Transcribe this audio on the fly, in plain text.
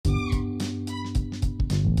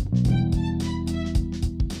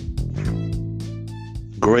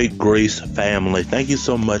Great Grace family. Thank you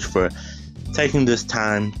so much for taking this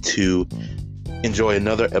time to enjoy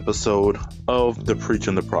another episode of The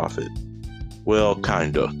Preacher and the Prophet. Well,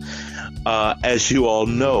 kind of. As you all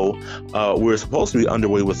know, we're supposed to be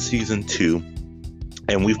underway with season 2,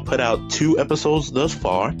 and we've put out 2 episodes thus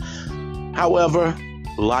far. However,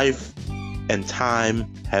 life and time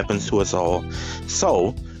happens to us all.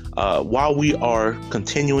 So, while we are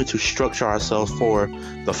continuing to structure ourselves for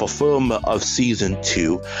the fulfillment of season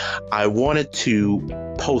 2, I wanted to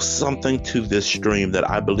post something to this stream that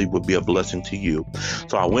I believe would be a blessing to you.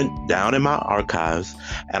 So I went down in my archives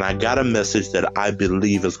and I got a message that I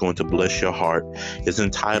believe is going to bless your heart. It's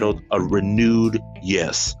entitled A Renewed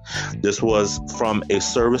Yes. This was from a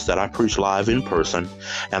service that I preached live in person,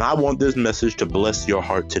 and I want this message to bless your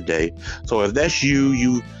heart today. So if that's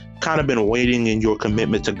you kind of been waiting in your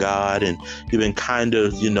commitment to God, and you've been kind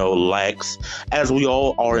of, lax, as we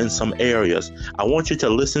all are in some areas. I want you to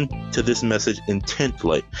listen to this message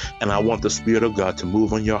intently, and I want the Spirit of God to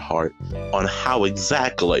move on your heart on how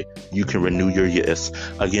exactly you can renew your yes.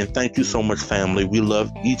 Again, thank you so much, family. We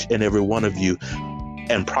love each and every one of you,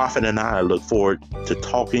 and Prophet and I look forward to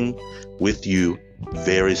talking with you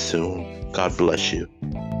very soon. God bless you.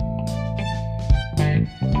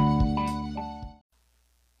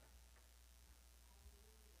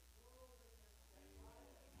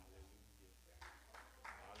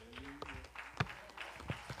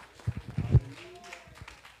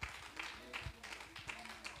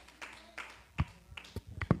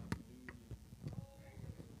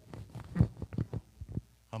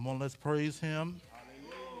 Come on, let's praise him.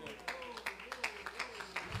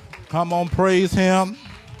 Come on, praise him.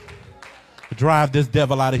 Drive this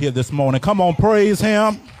devil out of here this morning. Come on, praise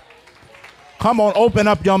him. Come on, open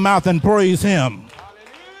up your mouth and praise him.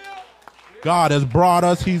 God has brought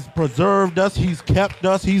us. He's preserved us. He's kept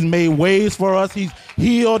us. He's made ways for us. He's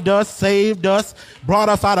healed us, saved us, brought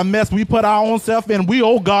us out of mess we put our own self in. We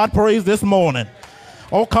owe God praise this morning.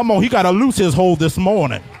 Oh, come on. He got to loose his hold this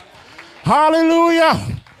morning.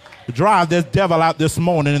 Hallelujah. Drive this devil out this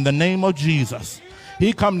morning in the name of Jesus.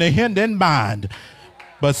 He come to hinder and bind,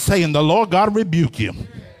 but saying the Lord God rebuke you.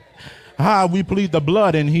 We plead the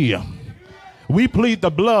blood in here. We plead the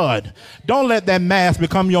blood. Don't let that mask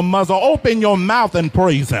become your muzzle. Open your mouth and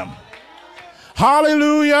praise him.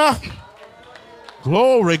 Hallelujah.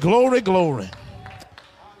 Glory, glory, glory.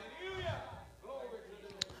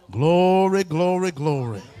 Glory, glory,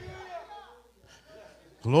 glory.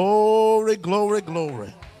 Glory, glory,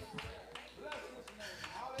 glory.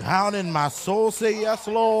 Down in my soul, say yes,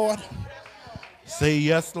 Lord. Say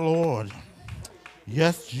yes, Lord.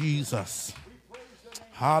 Yes, Jesus.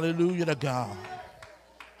 Hallelujah to God.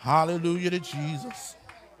 Hallelujah to Jesus.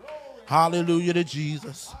 Hallelujah to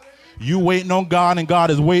Jesus. You waiting on God and God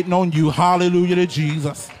is waiting on you. Hallelujah to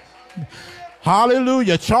Jesus.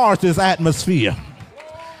 Hallelujah. Charge this atmosphere.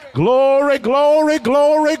 Glory, glory,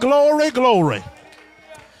 glory, glory, glory.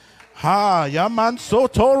 Ha, yaman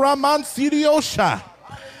soto raman sidiosha.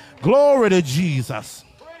 Glory to Jesus.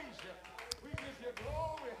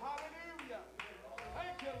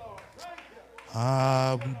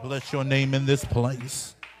 We bless your name in this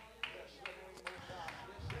place.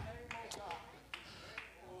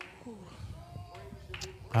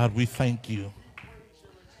 God, we thank you.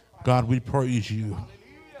 God, we praise you.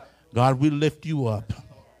 God, we lift you up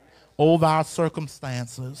over our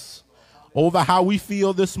circumstances, over how we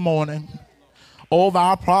feel this morning, over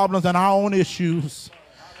our problems and our own issues.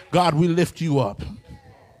 God, we lift you up.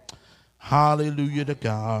 Hallelujah to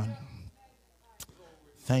God.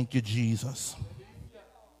 Thank you, Jesus.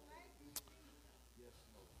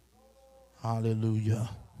 Hallelujah.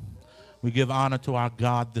 We give honor to our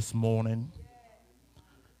God this morning.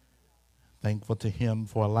 Thankful to him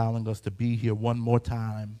for allowing us to be here one more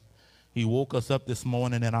time. He woke us up this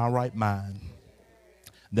morning in our right mind.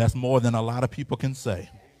 That's more than a lot of people can say.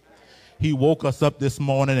 He woke us up this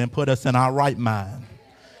morning and put us in our right mind.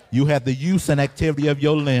 You had the use and activity of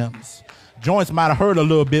your limbs. Joints might have hurt a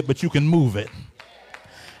little bit, but you can move it.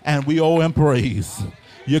 And we owe him praise.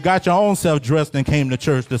 You got your own self dressed and came to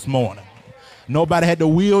church this morning. Nobody had to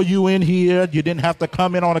wheel you in here. You didn't have to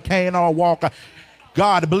come in on a cane or a walker.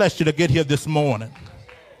 God bless you to get here this morning.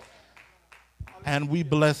 And we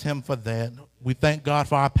bless him for that. We thank God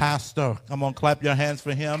for our pastor. Come on, clap your hands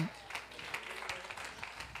for him.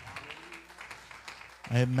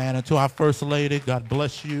 Amen. And to our first lady, God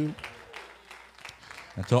bless you.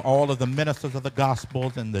 And to all of the ministers of the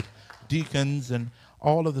gospels and the deacons and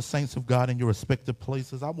all of the saints of God in your respective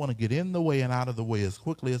places, I want to get in the way and out of the way as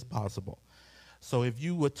quickly as possible. So if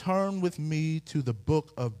you would turn with me to the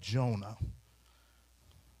book of Jonah.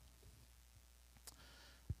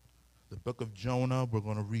 the book of Jonah. We're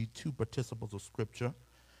going to read two participles of Scripture.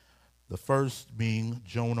 The first being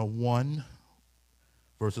Jonah 1,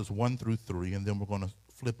 verses 1 through 3, and then we're going to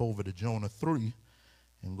flip over to Jonah 3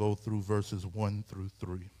 and go through verses 1 through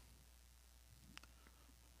 3.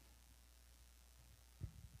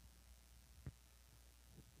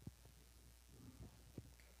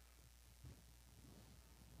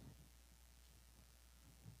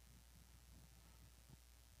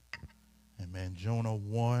 Amen. Jonah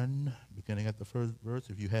 1, beginning at the first verse.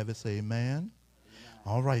 If you have it, say amen.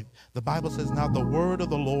 All right. The Bible says, "Now the word of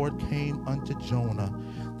the Lord came unto Jonah,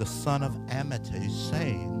 the son of Amittai,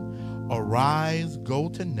 saying, Arise, go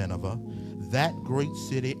to Nineveh, that great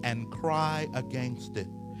city, and cry against it,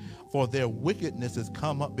 for their wickedness is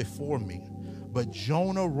come up before me." But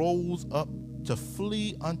Jonah rose up to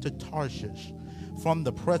flee unto Tarshish from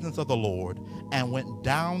the presence of the Lord, and went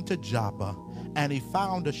down to Joppa, and he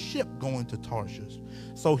found a ship going to Tarshish.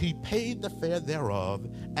 So he paid the fare thereof,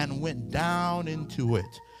 and went down into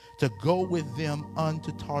it to go with them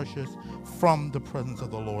unto Tarshish from the presence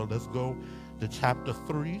of the Lord. Let's go to chapter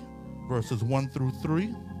 3, verses 1 through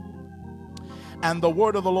 3. "And the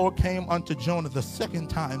word of the Lord came unto Jonah the second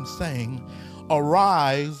time, saying,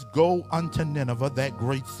 Arise, go unto Nineveh, that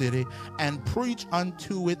great city, and preach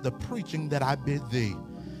unto it the preaching that I bid thee.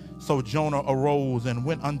 So Jonah arose and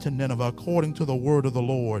went unto Nineveh according to the word of the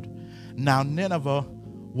Lord. Now Nineveh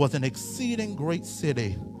was an exceeding great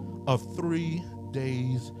city of 3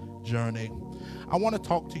 days' journey." I want to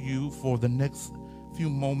talk to you for the next few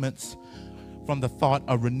moments from the thought,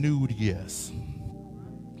 a renewed yes.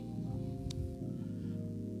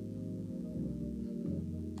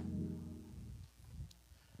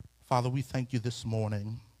 Father, we thank you this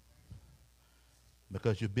morning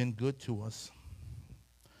because you've been good to us.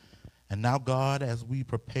 And now, God, as we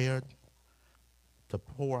prepare to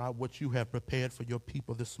pour out what you have prepared for your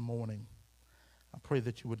people this morning, I pray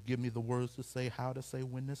that you would give me the words to say, how to say,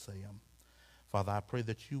 when to say them. Father, I pray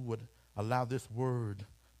that you would allow this word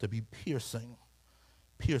to be piercing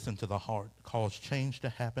to the heart, cause change to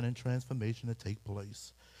happen and transformation to take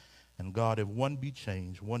place. And God, if one be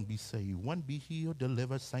changed, one be saved, one be healed,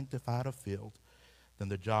 delivered, sanctified, or filled, then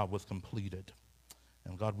the job was completed.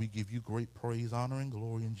 And God, we give you great praise, honor, and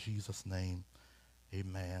glory in Jesus' name.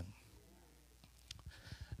 Amen.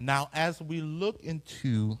 Now, as we look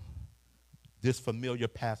into this familiar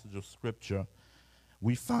passage of Scripture,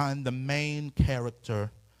 we find the main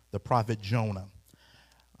character, the prophet Jonah.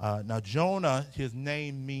 Now, Jonah, his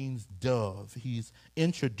name means dove. He's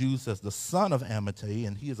introduced as the son of Amittai,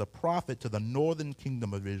 and he is a prophet to the northern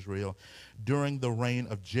kingdom of Israel during the reign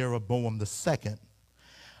of Jeroboam II.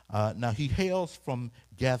 Now, he hails from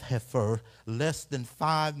Gath-Hepher, less than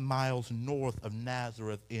 5 miles north of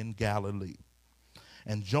Nazareth in Galilee.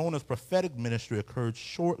 And Jonah's prophetic ministry occurred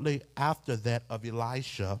shortly after that of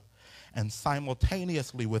Elisha, and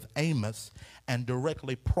simultaneously with Amos, and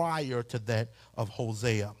directly prior to that of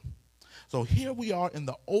Hosea. So here we are in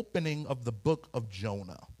the opening of the book of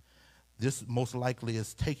Jonah. This most likely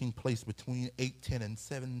is taking place between 810 and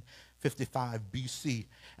 755 BC.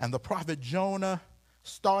 And the prophet Jonah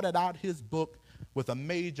started out his book with a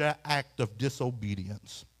major act of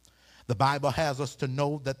disobedience. The Bible has us to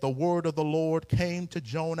know that the word of the Lord came to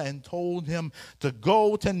Jonah and told him to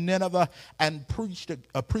go to Nineveh and preach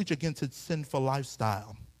against its sinful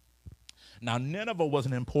lifestyle. Now, Nineveh was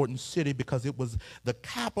an important city because it was the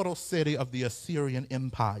capital city of the Assyrian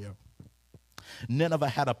Empire. Nineveh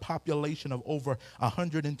had a population of over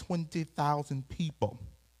 120,000 people.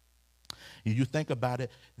 You think about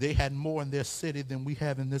it, they had more in their city than we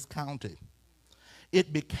have in this county.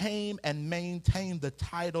 It became and maintained the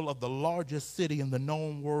title of the largest city in the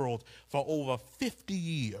known world for over 50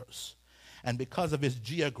 years. And because of its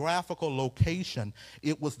geographical location,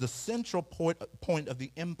 it was the central point of the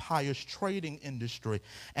empire's trading industry,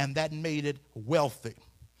 and that made it wealthy.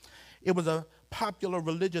 It was a popular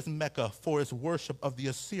religious mecca for its worship of the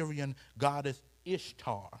Assyrian goddess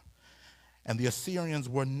Ishtar. And the Assyrians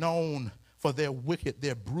were known for their wicked,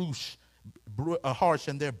 their harsh,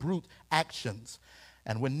 and their brute actions.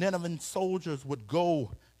 And when Ninevian soldiers would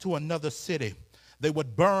go to another city, they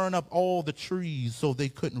would burn up all the trees so they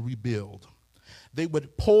couldn't rebuild. They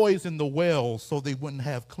would poison the wells so they wouldn't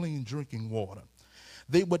have clean drinking water.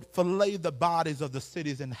 They would fillet the bodies of the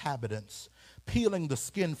city's inhabitants, peeling the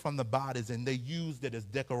skin from the bodies, and they used it as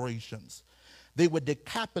decorations. They would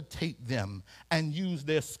decapitate them and use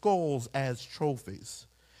their skulls as trophies.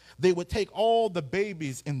 They would take all the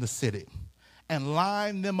babies in the city and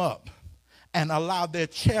line them up and allow their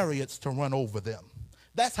chariots to run over them.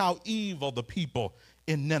 That's how evil the people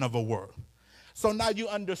in Nineveh were. So now you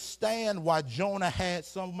understand why Jonah had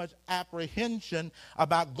so much apprehension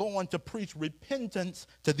about going to preach repentance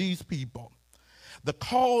to these people. The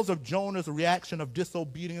cause of Jonah's reaction of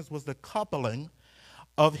disobedience was the coupling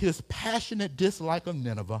of his passionate dislike of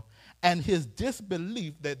Nineveh and his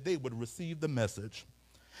disbelief that they would receive the message.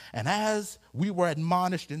 And as we were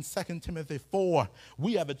admonished in 2 Timothy 4,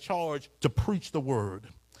 we have a charge to preach the word.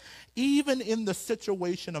 Even in the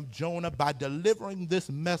situation of Jonah, by delivering this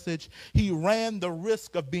message, he ran the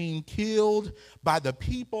risk of being killed by the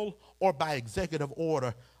people or by executive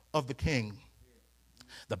order of the king.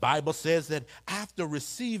 The Bible says that after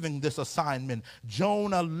receiving this assignment,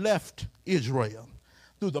 Jonah left Israel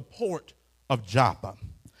through the port of Joppa,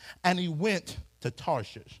 and he went to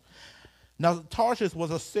Tarshish. Now, Tarshish was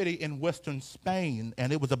a city in western Spain,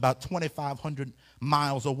 and it was about 2,500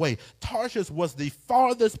 miles away. Tarshish was the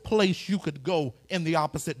farthest place you could go in the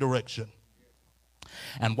opposite direction.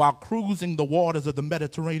 And while cruising the waters of the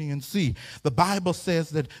Mediterranean Sea, the Bible says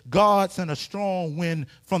that God sent a strong wind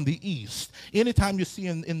from the east. Anytime you see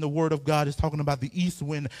in the Word of God, it's talking about the east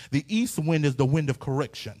wind. The east wind is the wind of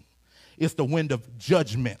correction. It's the wind of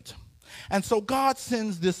judgment. And so God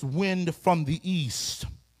sends this wind from the east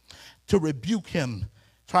to rebuke him,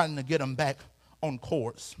 trying to get him back on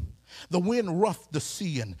course. The wind roughed the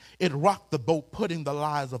sea and it rocked the boat, putting the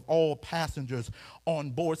lives of all passengers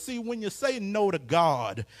on board. See, when you say no to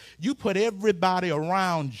God, you put everybody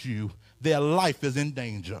around you, their life is in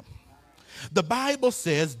danger. The Bible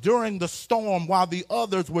says during the storm, while the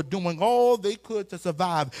others were doing all they could to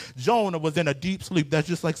survive, Jonah was in a deep sleep. That's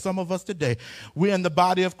just like some of us today. We're in the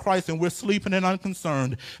body of Christ and we're sleeping and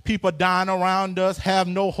unconcerned. People dying around us, have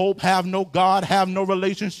no hope, have no God, have no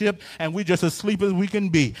relationship, and we just as asleep as we can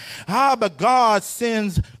be. But God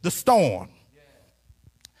sends the storm.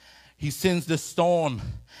 He sends the storm,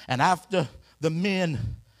 and after the men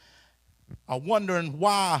are wondering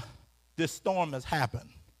why this storm has happened,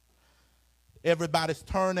 everybody's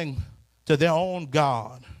turning to their own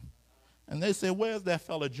God. And they say, where's that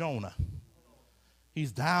fella Jonah?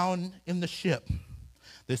 He's down in the ship.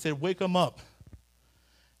 They said, wake him up.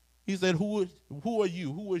 He said, who are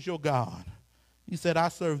you? Who is your God? He said, I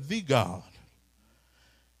serve the God.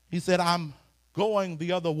 He said, I'm going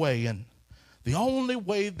the other way. And the only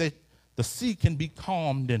way that the sea can be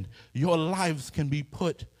calmed and your lives can be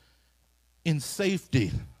put in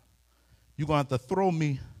safety, you're going to have to throw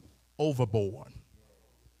me overboard.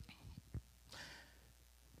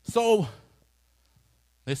 So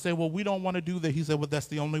they say, well, we don't want to do that. He said, well, that's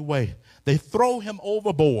the only way. They throw him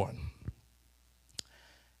overboard.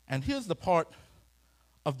 And here's the part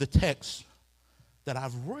of the text that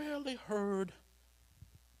I've rarely heard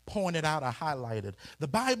pointed out or highlighted. The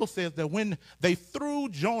Bible says that when they threw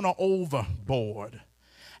Jonah overboard,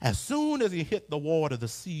 as soon as he hit the water, the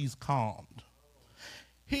seas calmed.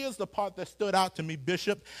 Here's the part that stood out to me,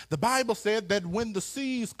 Bishop. The Bible said that when the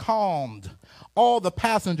seas calmed, all the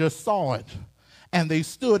passengers saw it, and they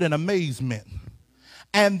stood in amazement,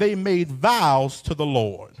 and they made vows to the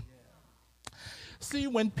Lord. See,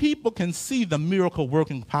 when people can see the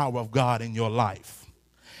miracle-working power of God in your life,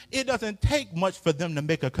 it doesn't take much for them to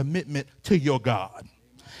make a commitment to your God.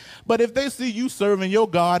 But if they see you serving your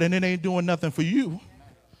God and it ain't doing nothing for you,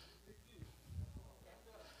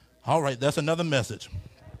 all right, that's another message.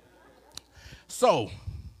 So,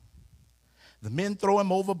 the men throw him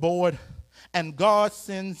overboard, and God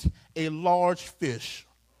sends a large fish,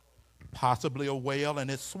 possibly a whale, and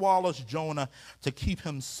it swallows Jonah to keep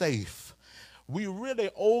him safe. We really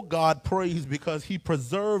owe God praise because he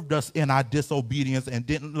preserved us in our disobedience and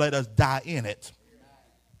didn't let us die in it.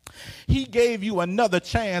 He gave you another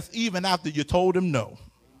chance even after you told him no.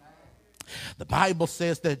 The Bible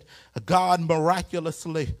says that God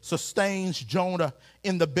miraculously sustains Jonah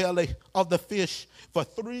in the belly of the fish for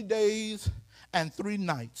 3 days and 3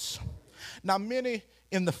 nights. Now, many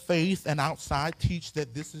in the faith and outside teach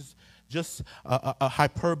that this is just a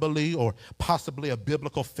hyperbole or possibly a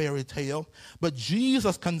biblical fairy tale, but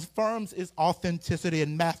Jesus confirms its authenticity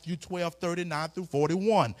in Matthew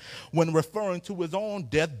 12:39-41 when referring to his own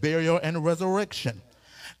death, burial, and resurrection.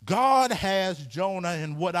 God has Jonah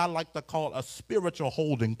in what I like to call a spiritual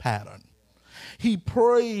holding pattern. He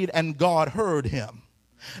prayed and God heard him.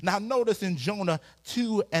 Now notice in Jonah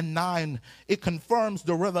 2:9, it confirms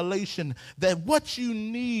the revelation that what you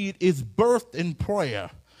need is birthed in prayer,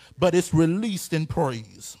 but it's released in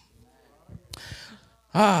praise.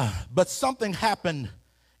 But something happened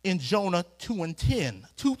in Jonah 2:10.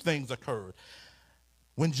 2 things occurred.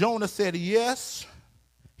 When Jonah said yes,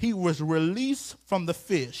 he was released from the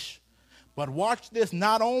fish. But watch this,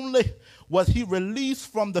 not only was he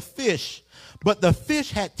released from the fish, but the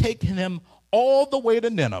fish had taken him all the way to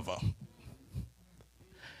Nineveh.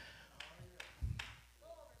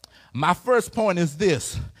 My first point is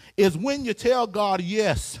this, is when you tell God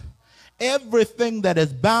yes, everything that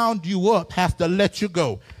has bound you up has to let you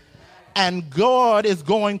go. And God is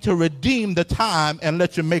going to redeem the time and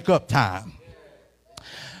let you make up time.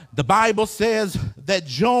 The Bible says that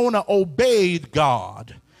Jonah obeyed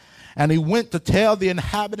God, and he went to tell the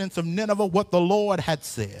inhabitants of Nineveh what the Lord had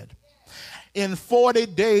said. In 40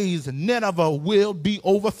 days, Nineveh will be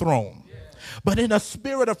overthrown. But in a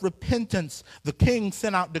spirit of repentance, the king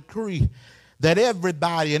sent out decree that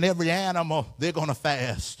everybody and every animal, they're going to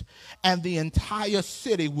fast. And the entire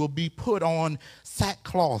city will be put on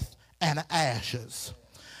sackcloth and ashes.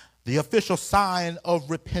 The official sign of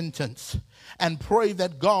repentance, and pray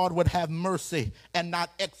that God would have mercy and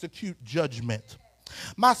not execute judgment.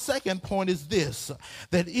 My second point is this,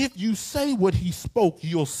 that if you say what he spoke,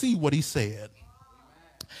 you'll see what he said.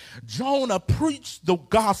 Jonah preached the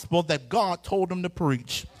gospel that God told him to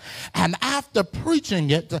preach. And after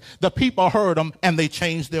preaching it, the people heard him and they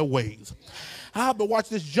changed their ways. But watch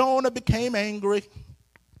this. Jonah became angry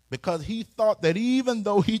because he thought that even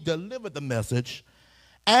though he delivered the message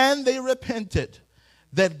and they repented,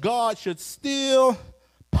 that God should still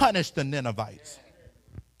punish the Ninevites.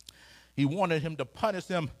 He wanted him to punish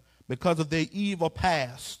them because of their evil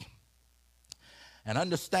past. And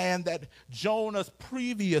understand that Jonah's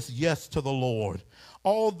previous yes to the Lord,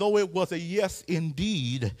 although it was a yes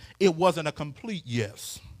indeed, it wasn't a complete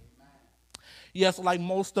yes. Yes, like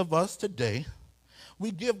most of us today,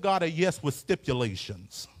 we give God a yes with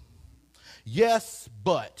stipulations. Yes,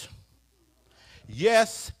 but.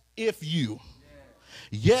 Yes, if you.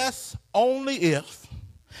 Yes, only if.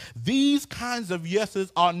 These kinds of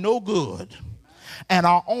yeses are no good and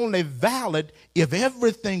are only valid if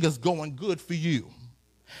everything is going good for you.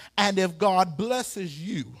 And if God blesses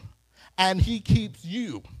you and he keeps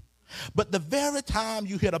you. But the very time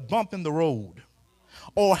you hit a bump in the road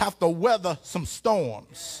or have to weather some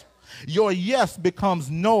storms, your yes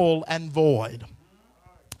becomes null and void.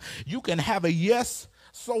 You can have a yes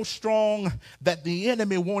so strong that the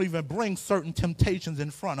enemy won't even bring certain temptations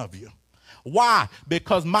in front of you. Why?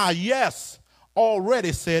 Because my yes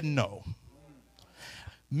already said no.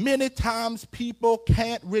 Many times people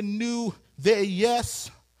can't renew their yes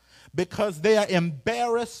because they are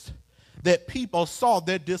embarrassed that people saw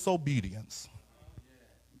their disobedience.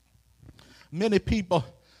 Many people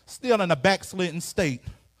still in a backslidden state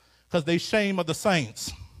because they shame of the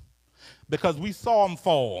saints, because we saw them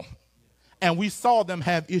fall and we saw them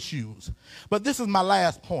have issues. But this is my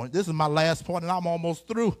last point. This is my last point, and I'm almost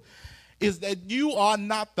through, is that you are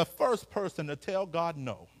not the first person to tell God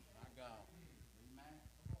no.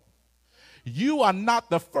 You are not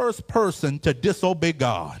the first person to disobey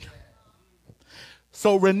God.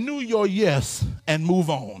 So renew your yes and move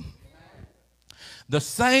on. The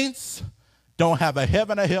saints don't have a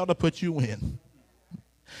heaven or hell to put you in.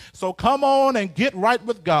 So come on and get right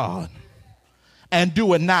with God and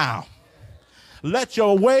do it now. Let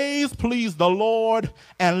your ways please the Lord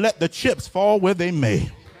and let the chips fall where they may.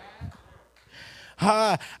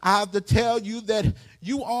 I have to tell you that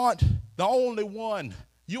you aren't the only one.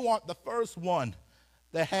 You aren't the first one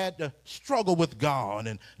that had to struggle with God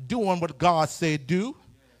and doing what God said do.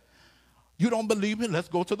 You don't believe me? Let's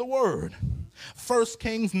go to the word. 1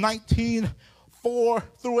 Kings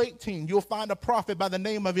 19:4-18. You'll find a prophet by the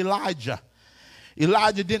name of Elijah.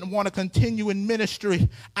 Elijah didn't want to continue in ministry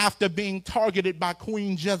after being targeted by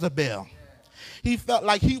Queen Jezebel. He felt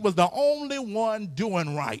like he was the only one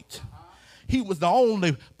doing right. He was the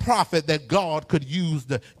only prophet that God could use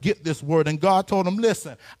to get this word. And God told him,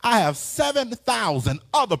 listen, I have 7,000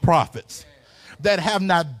 other prophets that have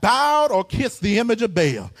not bowed or kissed the image of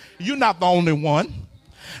Baal. You're not the only one.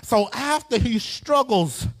 So after he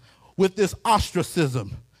struggles with this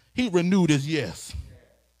ostracism, he renewed his yes.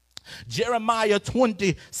 Jeremiah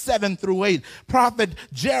 27-8, prophet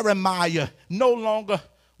Jeremiah no longer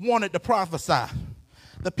wanted to prophesy.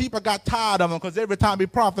 The people got tired of him because every time he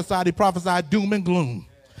prophesied doom and gloom.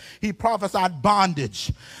 He prophesied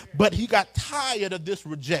bondage, but he got tired of this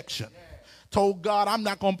rejection. Told God, I'm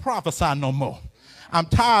not going to prophesy no more. I'm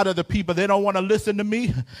tired of the people. They don't want to listen to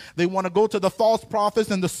me. They want to go to the false prophets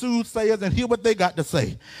and the soothsayers and hear what they got to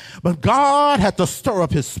say. But God had to stir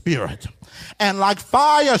up his spirit. And like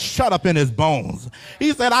fire shut up in his bones.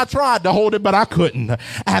 He said, I tried to hold it, but I couldn't.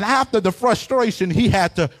 And after the frustration, he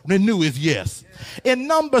had to renew his yes. In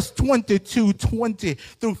Numbers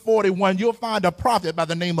 22:20-41, you'll find a prophet by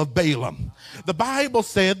the name of Balaam. The Bible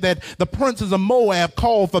said that the princes of Moab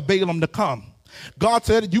called for Balaam to come. God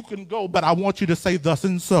said, you can go, but I want you to say thus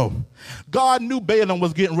and so. God knew Balaam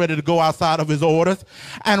was getting ready to go outside of his orders.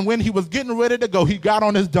 And when he was getting ready to go, he got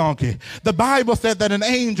on his donkey. The Bible said that an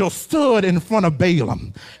angel stood in front of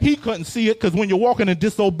Balaam. He couldn't see it because when you're walking in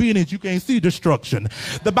disobedience, you can't see destruction.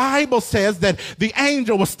 The Bible says that the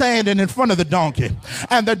angel was standing in front of the donkey,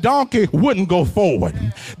 and the donkey wouldn't go forward.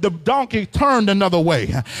 The donkey turned another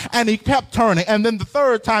way, and he kept turning. And then the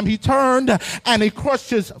third time he turned, and he crushed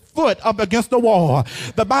his foot up against the wall.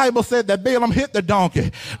 The Bible said that Balaam hit the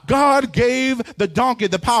donkey. God gave the donkey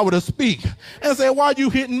the power to speak and said, why are you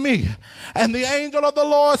hitting me? And the angel of the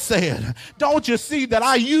Lord said, don't you see that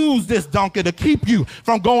I use this donkey to keep you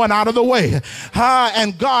from going out of the way?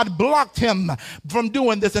 And God blocked him from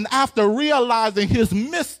doing this. And after realizing his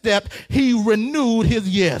misstep, he renewed his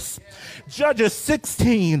yes. Judges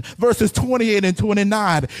 16, verses 28 and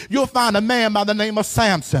 29, you'll find a man by the name of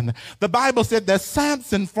Samson. The Bible said that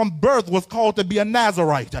Samson from birth was called to be a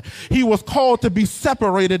Nazarite. He was called to be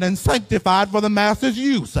separated and sanctified for the master's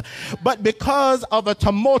use. But because of a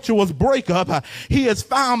tumultuous breakup, he is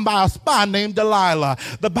found by a spy named Delilah.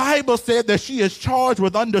 The Bible said that she is charged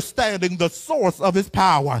with understanding the source of his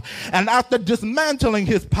power. And after dismantling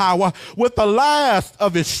his power with the last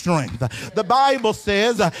of his strength, the Bible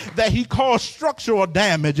says that he caused structural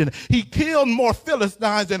damage, and he killed more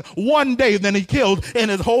Philistines in one day than he killed in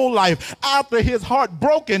his whole life. After his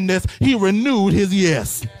heartbrokenness, he renewed his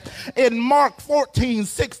yes. In Mark 14,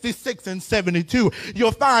 66 and 72,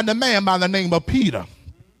 you'll find a man by the name of Peter.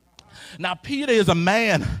 Now, Peter is a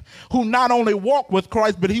man who not only walked with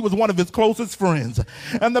Christ, but he was one of his closest friends.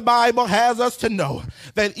 And the Bible has us to know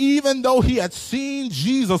that even though he had seen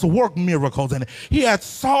Jesus work miracles and he had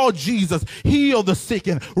saw Jesus heal the sick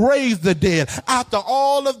and raise the dead, after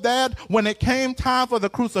all of that, when it came time for the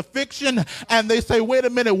crucifixion and they say, wait a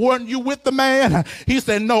minute, weren't you with the man? He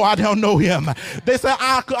said, no, I don't know him. They said,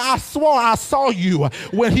 I swore I saw you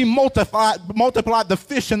when he multiplied the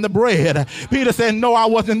fish and the bread. Peter said, no, I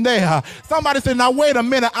wasn't there. Somebody said, now wait a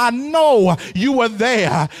minute, I know you were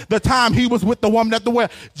there the time he was with the woman at the well.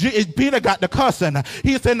 Peter got the cussing.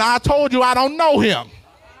 He said, now I told you I don't know him.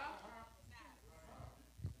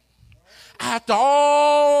 After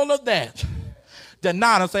all of that,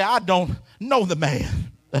 denied and say, I don't know the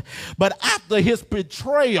man. But after his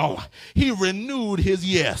betrayal, he renewed his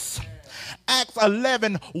yes. Acts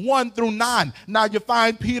 11, 1 through 9. Now you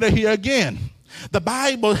find Peter here again. The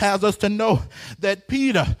Bible has us to know that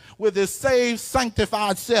Peter, with his saved,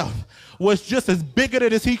 sanctified self, was just as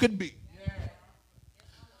bigoted as he could be.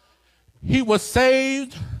 He was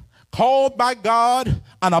saved, called by God,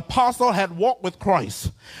 an apostle, had walked with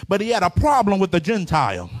Christ, but he had a problem with the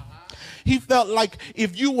Gentile. He felt like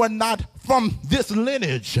if you were not from this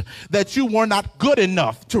lineage, that you were not good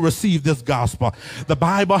enough to receive this gospel. The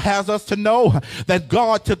Bible has us to know that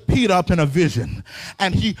God took Peter up in a vision,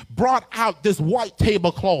 and he brought out this white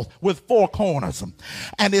tablecloth with 4 corners,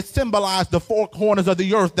 and it symbolized the 4 corners of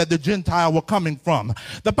the earth that the Gentile were coming from.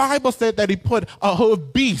 The Bible said that he put a whole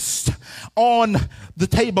beast on the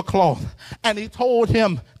tablecloth, and he told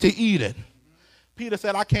him to eat it. Peter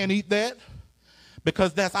said, I can't eat that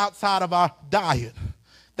because that's outside of our diet.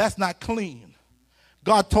 That's not clean.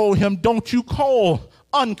 God told him, don't you call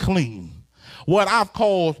unclean what I've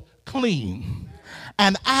called clean.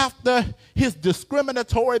 And after his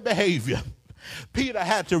discriminatory behavior, Peter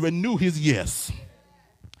had to renew his yes.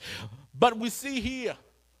 But we see here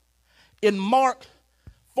in Mark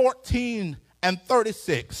 14 and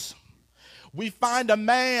 36, we find a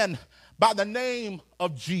man by the name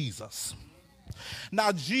of Jesus.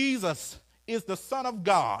 Now, Jesus is the Son of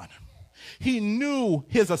God. He knew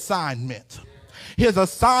his assignment. His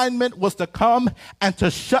assignment was to come and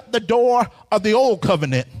to shut the door of the old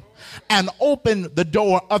covenant and open the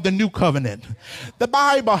door of the new covenant. The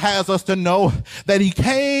Bible has us to know that he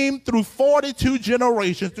came through 42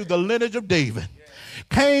 generations through the lineage of David,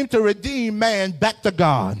 came to redeem man back to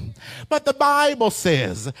God. But the Bible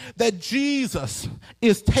says that Jesus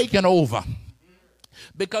is taken over,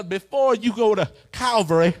 because before you go to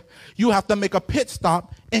Calvary, you have to make a pit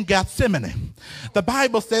stop in Gethsemane. The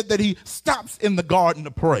Bible said that he stops in the garden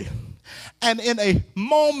to pray. And in a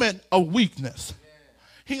moment of weakness,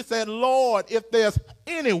 he said, Lord, if there's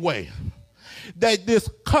any way that this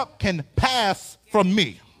cup can pass from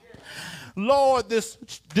me, Lord,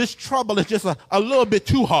 this trouble is just a little bit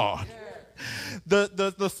too hard.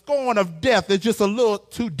 The scorn of death is just a little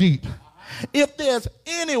too deep. If there's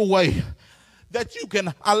any way that you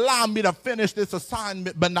can allow me to finish this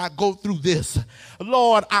assignment but not go through this.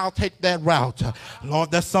 Lord, I'll take that route. Lord,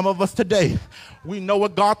 there's some of us today. We know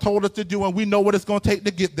what God told us to do, and we know what it's going to take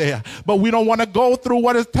to get there. But we don't want to go through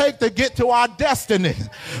what it takes to get to our destiny.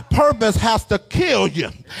 Purpose has to kill you.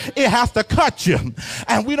 It has to cut you.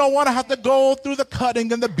 And we don't want to have to go through the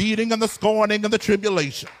cutting and the beating and the scorning and the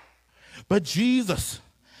tribulation. But Jesus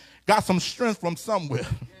got some strength from somewhere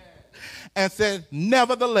and said,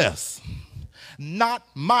 nevertheless, not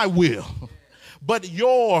my will, but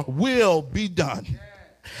your will be done.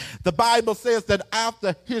 The Bible says that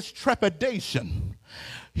after his trepidation,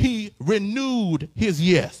 he renewed his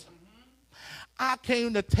yes. I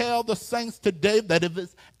came to tell the saints today that if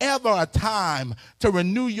it's ever a time to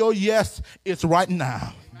renew your yes, it's right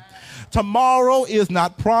now. Tomorrow is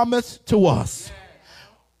not promised to us.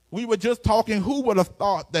 We were just talking, who would have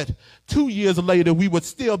thought that 2 years later we would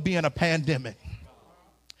still be in a pandemic?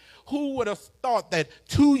 Who would have thought that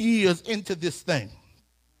 2 years into this thing,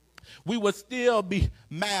 we would still be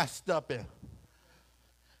masked up and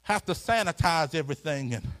have to sanitize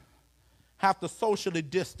everything and have to socially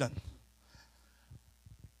distance?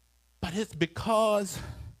 But it's because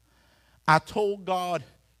I told God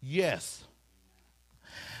yes,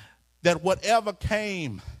 that whatever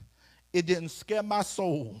came, it didn't scare my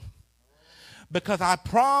soul, because I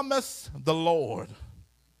promised the Lord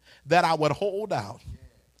that I would hold out.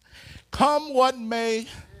 Come what may,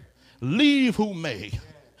 leave who may,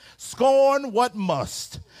 scorn what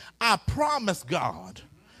must. I promised God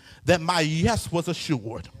that my yes was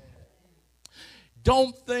assured.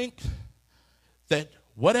 Don't think that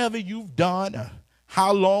whatever you've done, or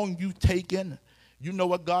how long you've taken, you know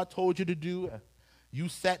what God told you to do, you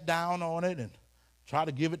sat down on it and try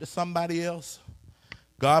to give it to somebody else.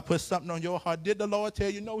 God put something on your heart. Did the Lord tell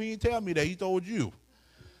you? No, he didn't tell me that. He told you.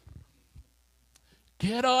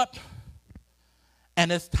 Get up,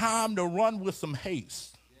 and it's time to run with some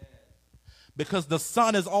haste, because the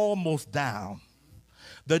sun is almost down.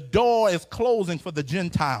 The door is closing for the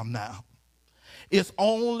Gentile now. It's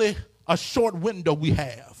only a short window we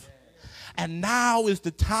have. And now is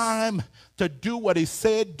the time to do what he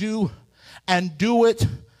said do, and do it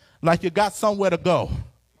like you got somewhere to go.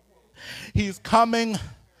 He's coming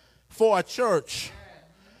for a church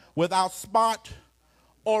without spot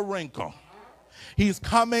or wrinkle. He's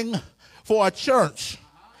coming for a church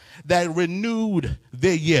that renewed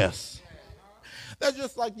their yes. That's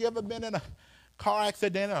just like, you ever been in a car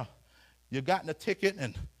accident, or you gotten a ticket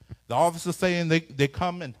and the officer saying they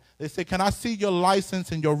come and they say, can I see your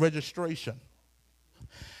license and your registration?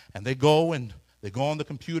 And they go on the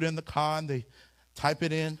computer in the car and they type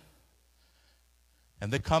it in.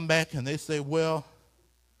 And they come back and they say, well,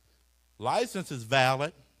 license is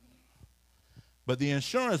valid, but the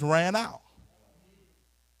insurance ran out.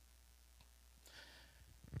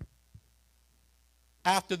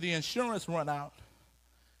 After the insurance run out,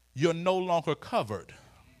 you're no longer covered.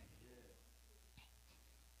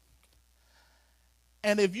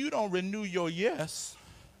 And if you don't renew your yes,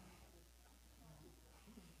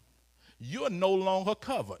 you're no longer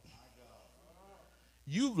covered.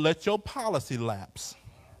 You've let your policy lapse.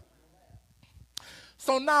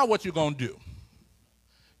 So now what you're going to do?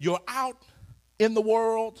 You're out in the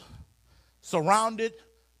world, surrounded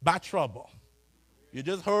by trouble. You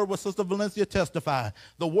just heard what Sister Valencia testified.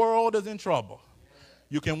 The world is in trouble.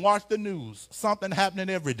 You can watch the news. Something happening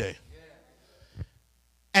every day.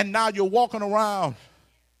 And now you're walking around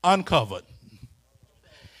uncovered.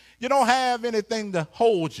 You don't have anything to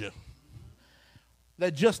hold you.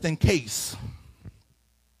 That just in case.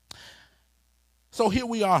 So here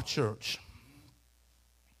we are, church.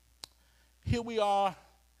 Here we are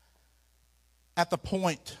at the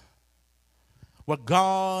point where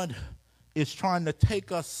God is trying to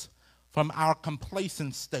take us from our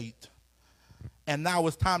complacent state. And now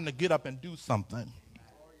it's time to get up and do something.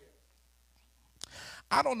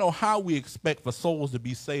 I don't know how we expect for souls to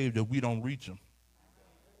be saved if we don't reach them.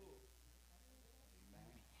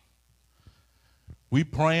 We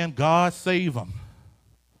praying, God save them.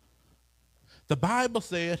 The Bible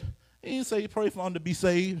said, he didn't say pray for them to be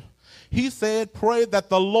saved. He said pray that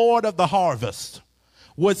the Lord of the harvest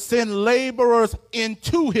would send laborers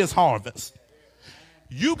into his harvest.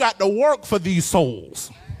 You got to work for these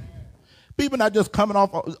souls. People not just coming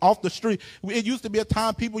off the street. It used to be a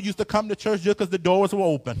time people used to come to church just because the doors were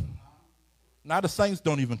open. Now the saints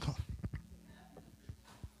don't even come.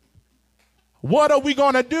 What are we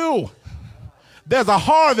going to do? There's a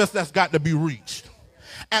harvest that's got to be reached.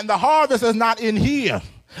 And the harvest is not in here.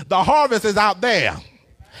 The harvest is out there.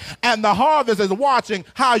 And the harvest is watching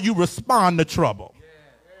how you respond to trouble.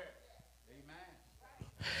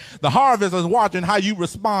 The harvest is watching how you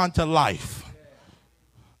respond to life.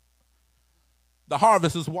 The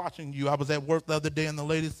harvest is watching you. I was at work the other day and the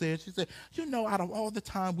lady said, she said, you know, out of all the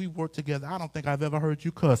time we work together, I don't think I've ever heard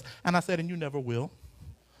you cuss. And I said, and you never will.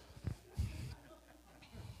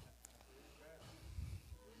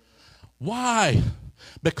 Why?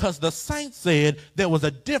 Because the saints said there was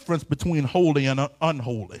a difference between holy and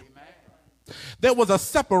unholy. There was a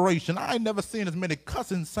separation. I ain't never seen as many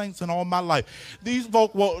cussing saints in all my life. These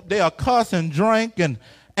folk, well, they are cuss and drink, and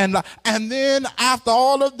then after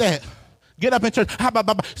all of that, get up in church.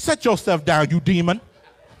 Set yourself down, you demon.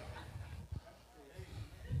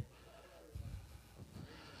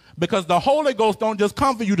 Because the Holy Ghost don't just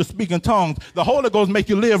come for you to speak in tongues. The Holy Ghost make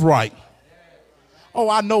you live right. Oh,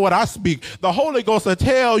 I know what I speak. The Holy Ghost will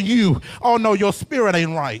tell you, oh, no, your spirit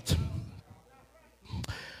ain't right.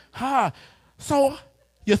 So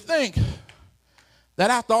you think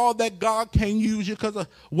that after all that, God can't use you because of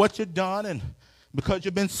what you've done and because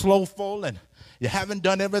you've been slowful and you haven't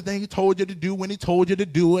done everything he told you to do when he told you to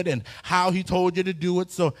do it and how he told you to do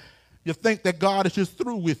it. So you think that God is just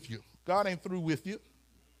through with you. God ain't through with you.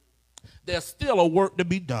 There's still a work to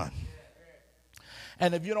be done.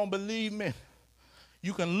 And if you don't believe me,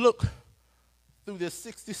 you can look through this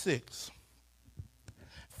 66.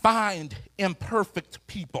 Find imperfect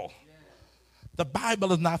people. The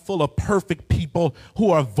Bible is not full of perfect people who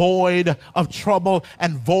are void of trouble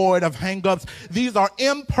and void of hang-ups. These are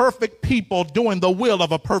imperfect people doing the will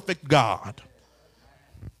of a perfect God.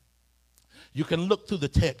 You can look through the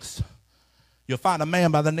text. You'll find a man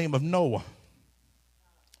by the name of Noah.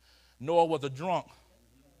 Noah was a drunk.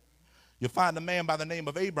 You'll find a man by the name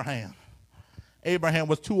of Abraham. Abraham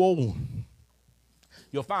was too old.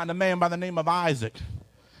 You'll find a man by the name of Isaac.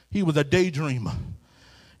 He was a daydreamer.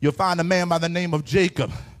 You'll find a man by the name of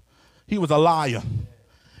Jacob. He was a liar.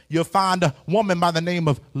 You'll find a woman by the name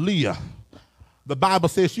of Leah. The Bible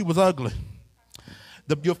says she was ugly.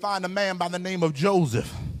 You'll find a man by the name of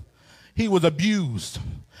Joseph. He was abused.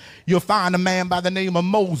 You'll find a man by the name of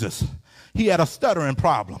Moses. He had a stuttering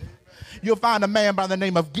problem. You'll find a man by the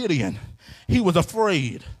name of Gideon. He was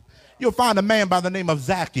afraid. You'll find a man by the name of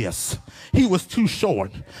Zacchaeus. He was too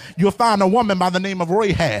short. You'll find a woman by the name of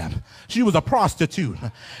Rahab. She was a prostitute.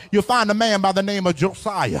 You'll find a man by the name of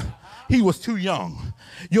Josiah. He was too young.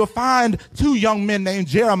 You'll find two young men named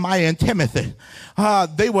Jeremiah and Timothy.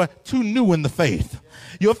 They were too new in the faith.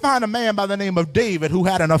 You'll find a man by the name of David who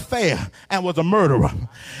had an affair and was a murderer.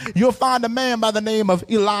 You'll find a man by the name of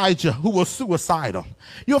Elijah who was suicidal.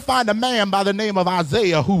 You'll find a man by the name of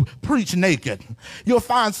Isaiah who preached naked. You'll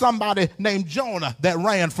find somebody named Jonah that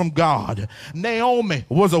ran from God. Naomi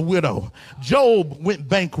was a widow. Job went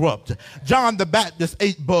bankrupt. John the Baptist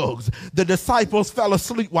ate bugs. The disciples fell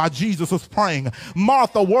asleep while Jesus was praying.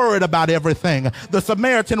 Martha worried about everything. The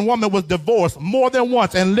Samaritan woman was divorced more than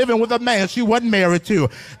once and living with a man she wasn't married to.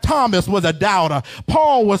 Thomas was a doubter.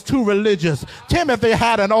 Paul was too religious. Timothy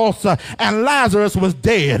had an ulcer, and Lazarus was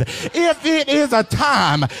dead. If it is a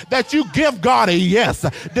time that you give God a yes,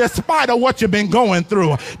 despite of what you've been going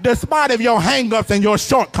through, despite of your hang-ups and your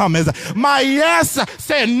shortcomings, my yes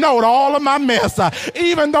said no to all of my mess.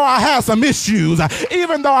 Even though I had some issues,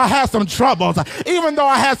 even though I had some troubles, even though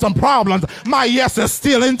I had some problems, my yes is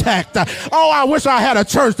still intact. Oh, I wish I had a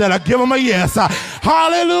church that'll give them a yes.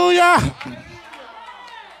 Hallelujah.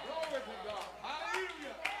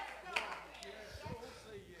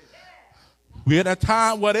 We're at a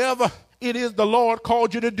time, whatever it is the Lord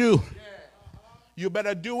called you to do, you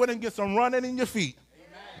better do it and get some running in your feet.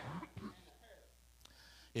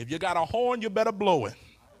 If you got a horn, you better blow it.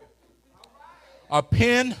 A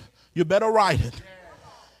pen, you better write it.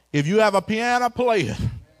 If you have a piano, play it.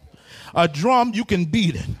 A drum, you can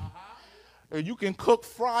beat it. You can cook,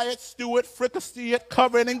 fry it, stew it, fricassee it,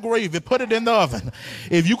 cover it in gravy, put it in the oven.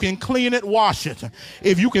 If you can clean it, wash it.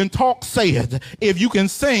 If you can talk, say it. If you can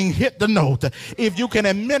sing, hit the note. If you can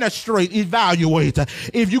administrate, evaluate.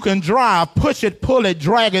 If you can drive, push it, pull it,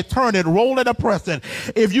 drag it, turn it, roll it, or press it.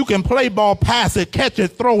 If you can play ball, pass it, catch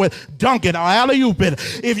it, throw it, dunk it, or alley-oop it.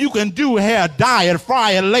 If you can do hair, dye it,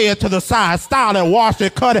 fry it, lay it to the side, style it, wash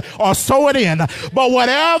it, cut it, or sew it in. But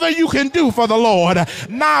whatever you can do for the Lord,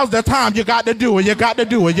 now's the time you got to do it. You got to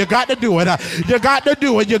do it. You got to do it. You got to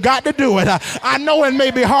do it. You got to do it. I know it may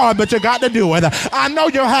be hard, but you got to do it. I know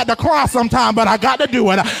you had to cry sometime, but I got to do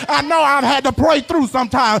it. I know I've had to pray through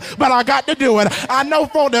sometime, but I got to do it. I know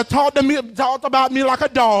folk that talked about me like a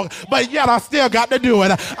dog, but yet I still got to do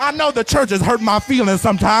it. I know the church has hurt my feelings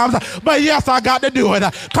sometimes, but yes, I got to do it.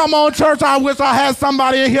 Come on, church. I wish I had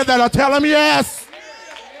somebody in here that'll tell them yes.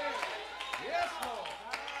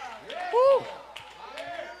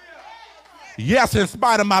 Yes, in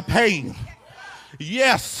spite of my pain.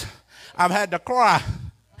 Yes, I've had to cry.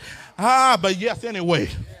 But yes, anyway.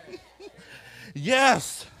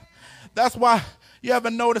 Yes. That's why you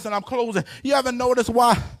ever notice, and I'm closing, you ever notice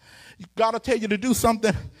why God will tell you to do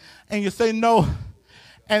something and you say no,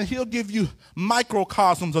 and he'll give you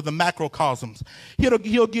microcosms of the macrocosms.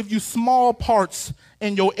 He'll give you small parts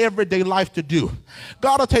in your everyday life to do.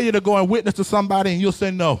 God will tell you to go and witness to somebody and you'll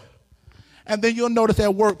say no. And then you'll notice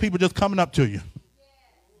at work people just coming up to you.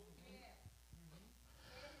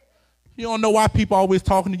 You don't know why people are always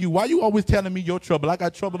talking to you. Why you always telling me your trouble? I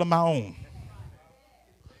got trouble of my own.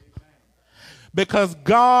 Because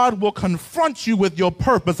God will confront you with your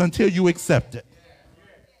purpose until you accept it.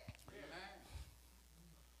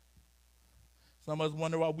 Some of us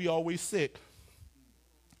wonder why we always sick.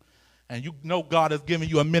 And you know God has given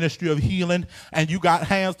you a ministry of healing and you got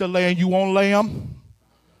hands to lay and you won't lay them.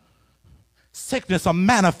 Sickness will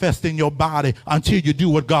manifest in your body until you do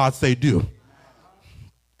what God say do.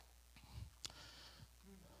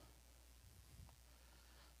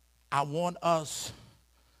 I want us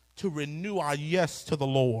to renew our yes to the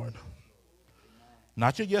Lord.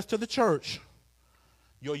 Not your yes to the church,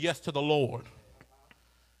 your yes to the Lord.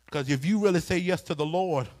 Because if you really say yes to the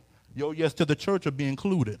Lord, your yes to the church will be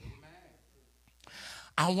included.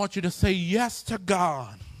 I want you to say yes to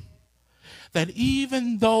God. That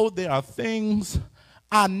even though there are things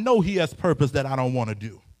I know he has purpose that I don't want to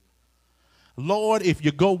do. Lord, if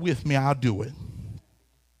you go with me, I'll do it.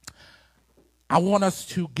 I want us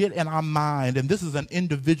to get in our mind, and this is an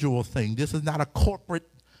individual thing. This is not a corporate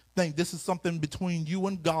thing. This is something between you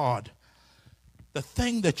and God. The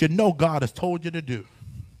thing that you know God has told you to do.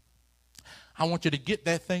 I want you to get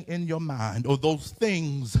that thing in your mind, or those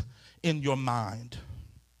things in your mind.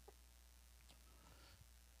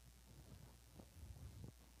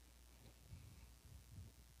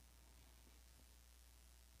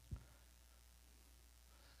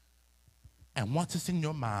 And once it's in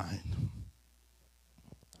your mind,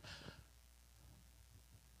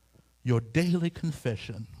 your daily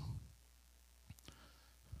confession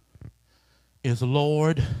is,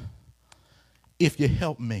 Lord, if you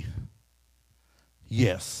help me,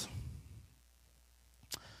 yes.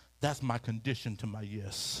 That's my condition to my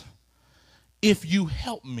yes. If you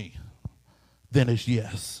help me, then it's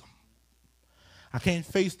yes. I can't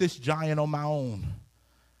face this giant on my own.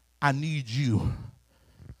 I need you.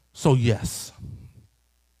 So yes.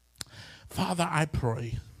 Father, I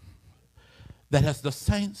pray that as the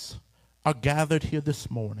saints are gathered here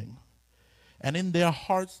this morning, and in their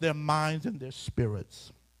hearts, their minds, and their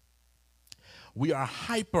spirits, we are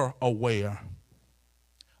hyper aware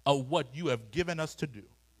of what you have given us to do.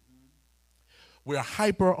 We are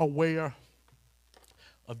hyper aware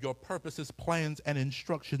of your purposes, plans, and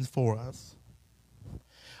instructions for us.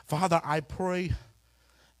 Father, I pray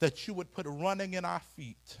that you would put running in our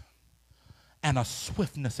feet and a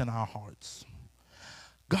swiftness in our hearts.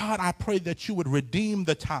 God, I pray that you would redeem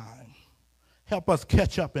the time. Help us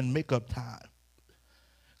catch up and make up time.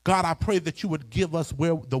 God, I pray that you would give us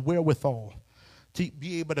the wherewithal to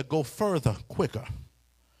be able to go further, quicker,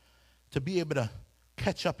 to be able to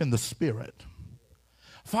catch up in the spirit.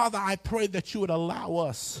 Father, I pray that you would allow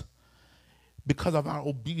us, because of our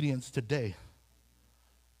obedience today,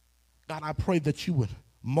 God, I pray that you would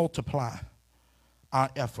multiply our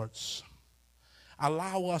efforts.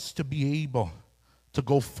 Allow us to be able to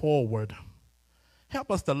go forward.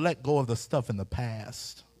 Help us to let go of the stuff in the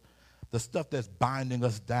past, the stuff that's binding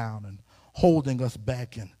us down and holding us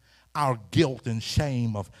back, and our guilt and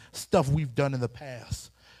shame of stuff we've done in the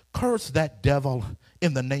past. Curse that devil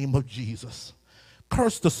in the name of Jesus.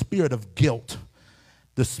 Curse the spirit of guilt,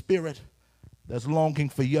 the spirit that's longing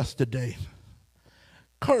for yesterday.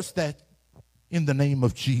 Curse that in the name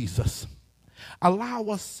of Jesus. Allow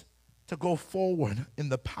us to go forward in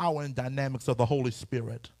the power and dynamics of the Holy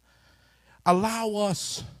Spirit. Allow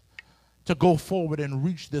us to go forward and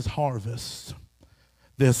reach this harvest.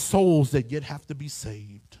 There's souls that yet have to be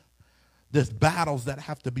saved. There's battles that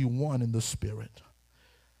have to be won in the Spirit.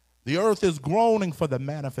 The earth is groaning for the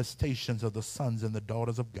manifestations of the sons and the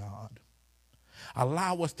daughters of God.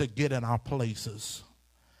 Allow us to get in our places.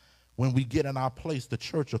 When we get in our place, the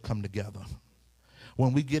church will come together.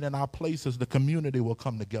 When we get in our places, the community will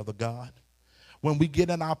come together, God. When we get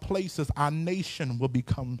in our places, our nation will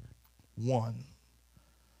become one.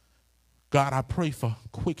 God, I pray for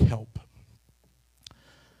quick help.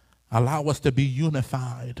 Allow us to be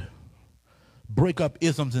unified. Break up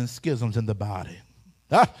isms and schisms in the body.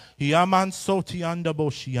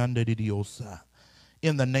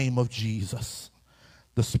 In the name of Jesus.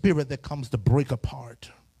 The spirit that comes to break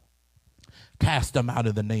apart. Cast them out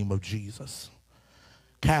in the name of Jesus.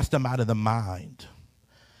 Cast them out of the mind.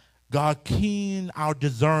 God, keen our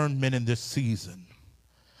discernment in this season.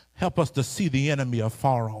 Help us to see the enemy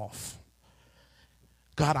afar off.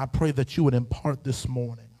 God, I pray that you would impart this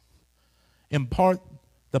morning. Impart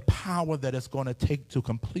the power that it's going to take to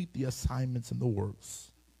complete the assignments and the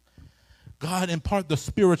works. God, impart the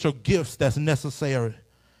spiritual gifts that's necessary.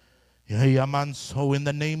 So in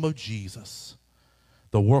the name of Jesus,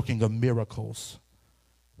 the working of miracles,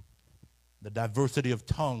 the diversity of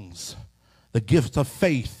tongues, the gifts of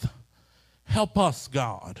faith. Help us,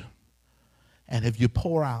 God. And if you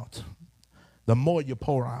pour out, the more you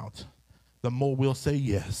pour out, the more we'll say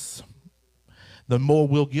yes. The more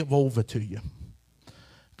we'll give over to you.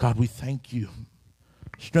 God, we thank you.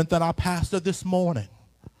 Strengthen our pastor this morning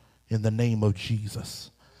in the name of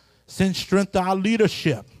Jesus. Send strength to our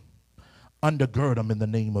leadership. Undergird them in the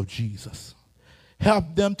name of Jesus.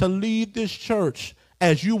 Help them to lead this church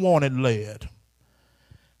as you want it led.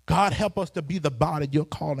 God, help us to be the body you're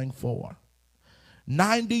calling for.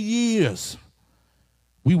 90 years,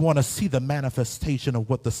 we want to see the manifestation of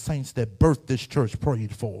what the saints that birthed this church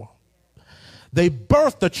prayed for. They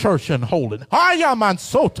birthed the church in holiness.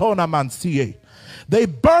 They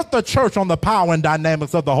birthed the church on the power and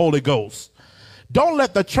dynamics of the Holy Ghost. Don't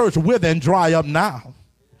let the church wither and dry up now.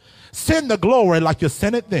 Send the glory like you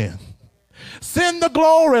sent it then. Send the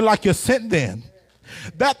glory like you sent then.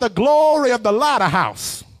 That the glory of the latter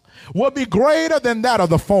house will be greater than that of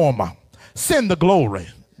the former. Send the glory.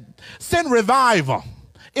 Send revival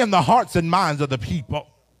in the hearts and minds of the people.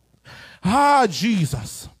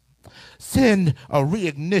 Jesus. Send a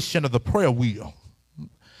reignition of the prayer wheel.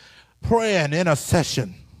 Prayer and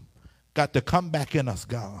intercession got to come back in us,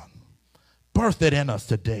 God. Birth it in us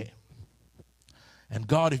today. And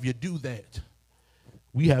God, if you do that,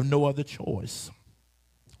 we have no other choice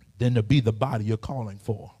than to be the body you're calling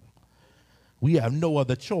for. We have no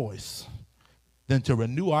other choice than to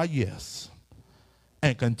renew our yes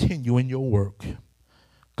and continue in your work.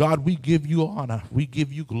 God, we give you honor. We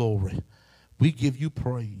give you glory. We give you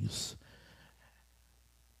praise.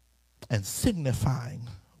 And signifying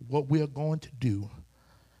what we are going to do,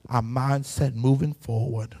 our mindset moving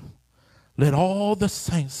forward. Let all the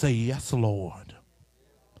saints say, yes, Lord.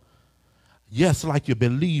 Yes, like you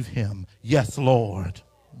believe him. Yes, Lord.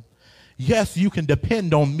 Yes, you can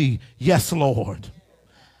depend on me. Yes, Lord.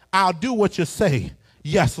 I'll do what you say.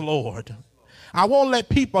 Yes, Lord. I won't let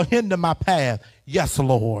people hinder my path. Yes,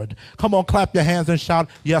 Lord. Come on, clap your hands and shout,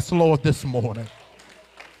 yes, Lord, this morning.